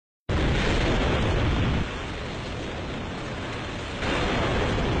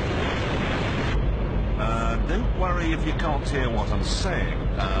worry if you can't hear what I'm saying.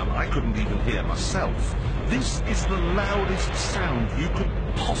 I couldn't even hear myself. This is the loudest sound you could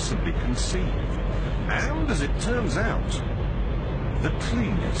possibly conceive. And, as it turns out, the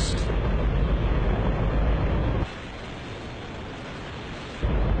cleanest.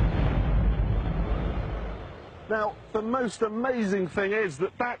 Now, the most amazing thing is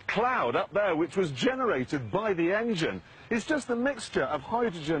that that cloud up there, which was generated by the engine, is just a mixture of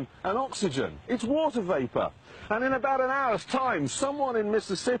hydrogen and oxygen. It's water vapor. And in about an hour's time, someone in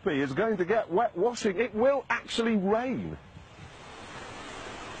Mississippi is going to get wet washing. It will actually rain.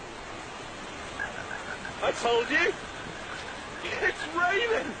 I told you. It's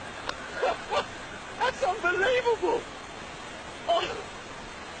raining. That's unbelievable. Oh.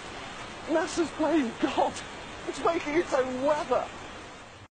 NASA's playing God. It's making its own weather.